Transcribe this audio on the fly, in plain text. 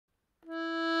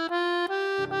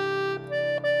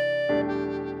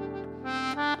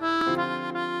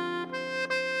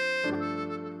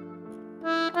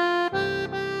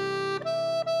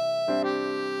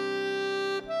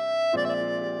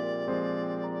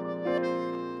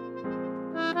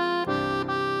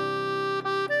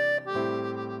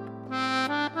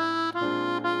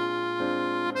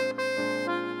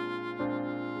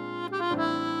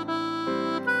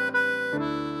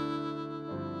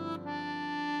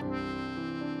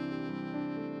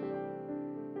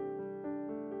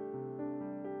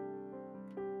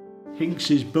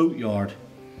Hinks's boatyard,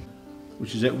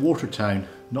 which is at Watertown,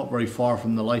 not very far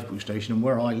from the lifeboat station and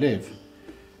where I live.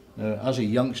 As a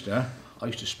youngster, I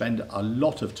used to spend a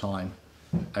lot of time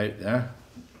out there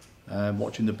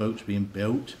watching the boats being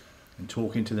built and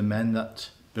talking to the men that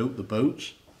built the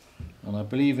boats. And I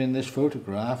believe in this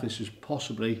photograph, this is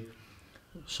possibly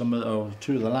two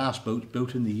of the last boats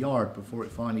built in the yard before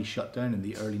it finally shut down in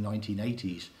the early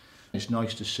 1980s. It's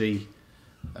nice to see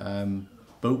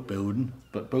boat building,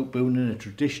 but boat building in a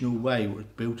traditional way, where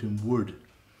it's built in wood.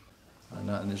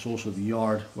 And it's also the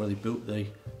yard where they built the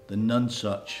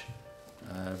Nonsuch,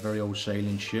 very old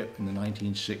sailing ship in the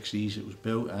 1960s it was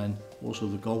built, and also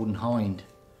the Golden Hind,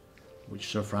 which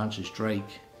Sir Francis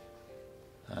Drake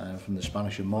from the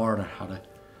Spanish Armada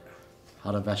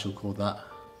had a vessel called that.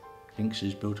 Hinks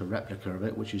has built a replica of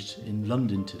it, which is in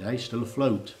London today, still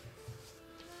afloat.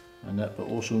 And but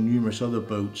also numerous other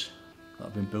boats that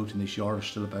have been built in this yard are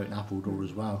still about in Appledore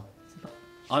as well.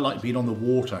 I like being on the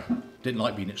water. Didn't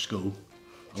like being at school.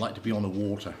 I like to be on the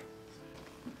water.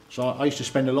 So I used to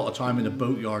spend a lot of time in the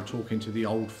boatyard talking to the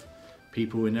old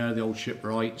people in there, the old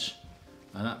shipwrights,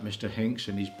 and that Mr. Hinks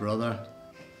and his brother,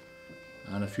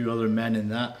 and a few other men in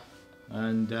that,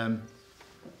 and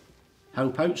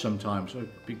help out sometimes. So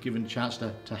I'd be given a chance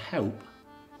to help,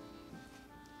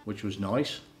 which was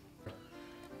nice.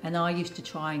 And I used to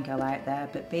try and go out there,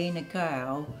 but being a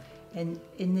girl, in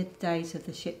the days of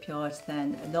the shipyards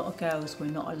then, a lot of girls were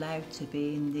not allowed to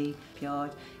be in the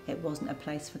yard. It wasn't a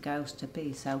place for girls to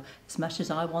be. So as much as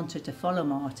I wanted to follow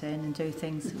Martin and do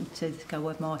things to go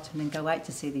with Martin and go out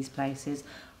to see these places,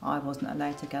 I wasn't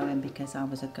allowed to go in because I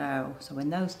was a girl. So in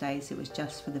those days it was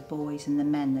just for the boys and the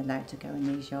men allowed to go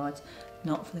in these yards,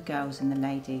 not for the girls and the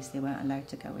ladies. They weren't allowed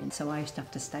to go in. So I used to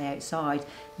have to stay outside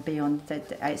and be on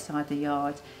outside the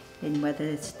yard, in where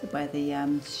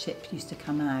the ship used to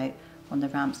come out on the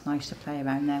ramps, and I used to play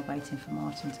around there waiting for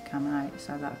Martin to come out,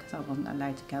 so that because I wasn't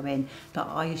allowed to go in. But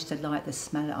I used to like the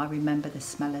smell. I remember the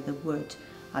smell of the wood.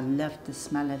 I loved the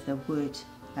smell of the wood.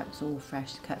 That was all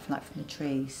fresh, cut from the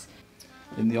trees.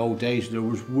 In the old days there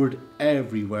was wood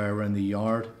everywhere around the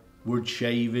yard, wood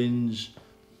shavings,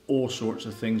 all sorts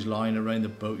of things lying around the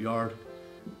boatyard,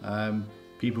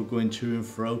 people going to and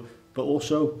fro, but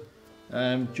also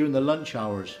during the lunch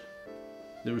hours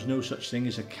there was no such thing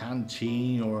as a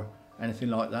canteen or anything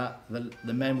like that.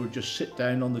 The men would just sit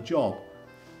down on the job.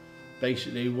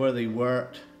 Basically where they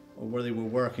worked or where they were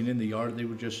working in the yard, they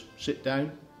would just sit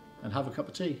down and have a cup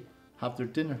of tea, have their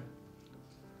dinner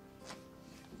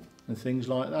and things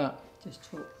like that. Just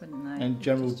talk, wouldn't they? And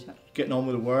general getting on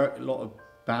with the work, a lot of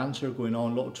banter going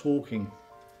on, a lot of talking,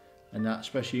 and that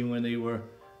especially when they were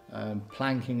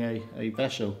planking a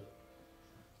vessel.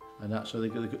 And that, so they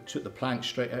took the plank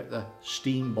straight out the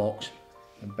steam box,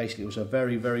 and basically it was a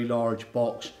very, very large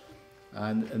box,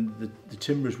 and the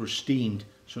timbers were steamed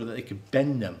so that they could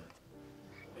bend them,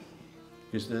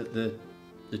 because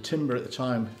the timber at the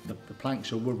time, the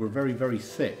planks of wood were very, very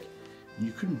thick, and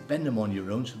you couldn't bend them on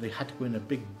your own, so they had to go in a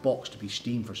big box to be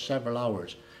steamed for several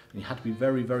hours, and you had to be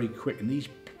very, very quick, and these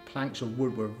planks of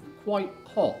wood were quite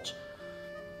hot,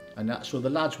 and that, so the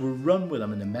lads would run with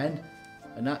them, and the men,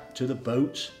 and that to the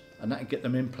boats, and that would get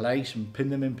them in place and pin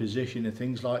them in position and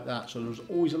things like that. So there was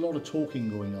always a lot of talking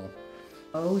going on.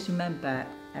 I always remember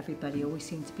everybody always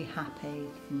seemed to be happy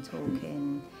and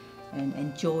talking and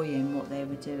enjoying what they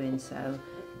were doing. So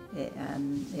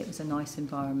it was a nice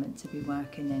environment to be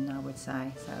working in, I would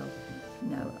say. So, you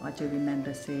know, I do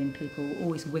remember seeing people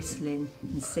always whistling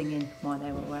and singing while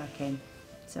they were working.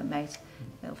 So it made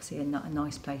obviously a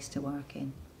nice place to work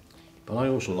in. But I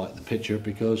also like the picture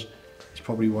because it's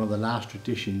probably one of the last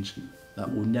traditions that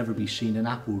will never be seen in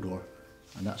Appledore,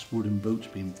 and that's wooden boats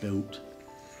being built,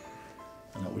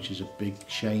 and that, which is a big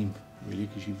shame really,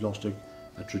 because you've lost a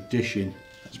tradition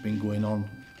that's been going on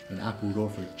in Appledore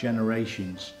for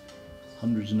generations,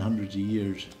 hundreds and hundreds of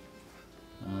years,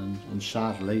 and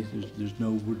sadly there's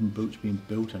no wooden boats being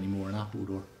built anymore in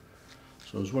Appledore.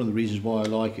 So it's one of the reasons why I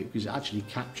like it, because it actually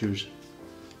captures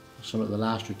some of the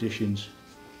last traditions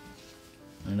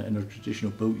in a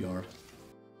traditional boatyard.